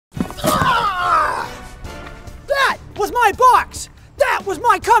was my box. That was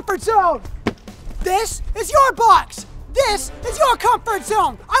my comfort zone. This is your box. This is your comfort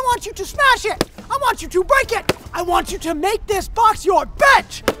zone. I want you to smash it. I want you to break it. I want you to make this box your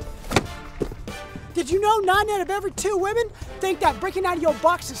bench. Did you know 9 out of every 2 women think that breaking out of your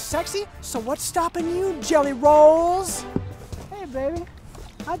box is sexy? So what's stopping you, jelly rolls? Hey, baby,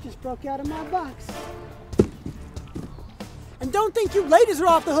 I just broke out of my box. And don't think you ladies are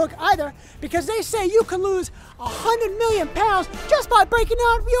off the hook either, because they say you can lose 100 million pounds just by breaking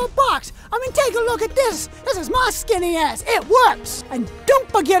out of your box. I mean, take a look at this. This is my skinny ass. It works. And don't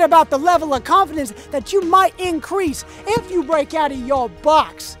forget about the level of confidence that you might increase if you break out of your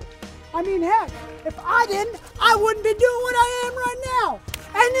box. I mean, heck, if I didn't, I wouldn't be doing what I am right now.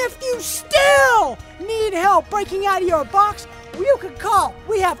 And if you still need help breaking out of your box, you can call.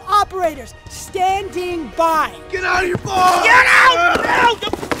 We have operators standing by. Get out of your box! Get out!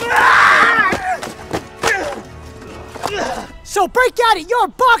 So break out of your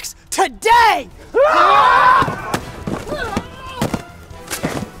box today!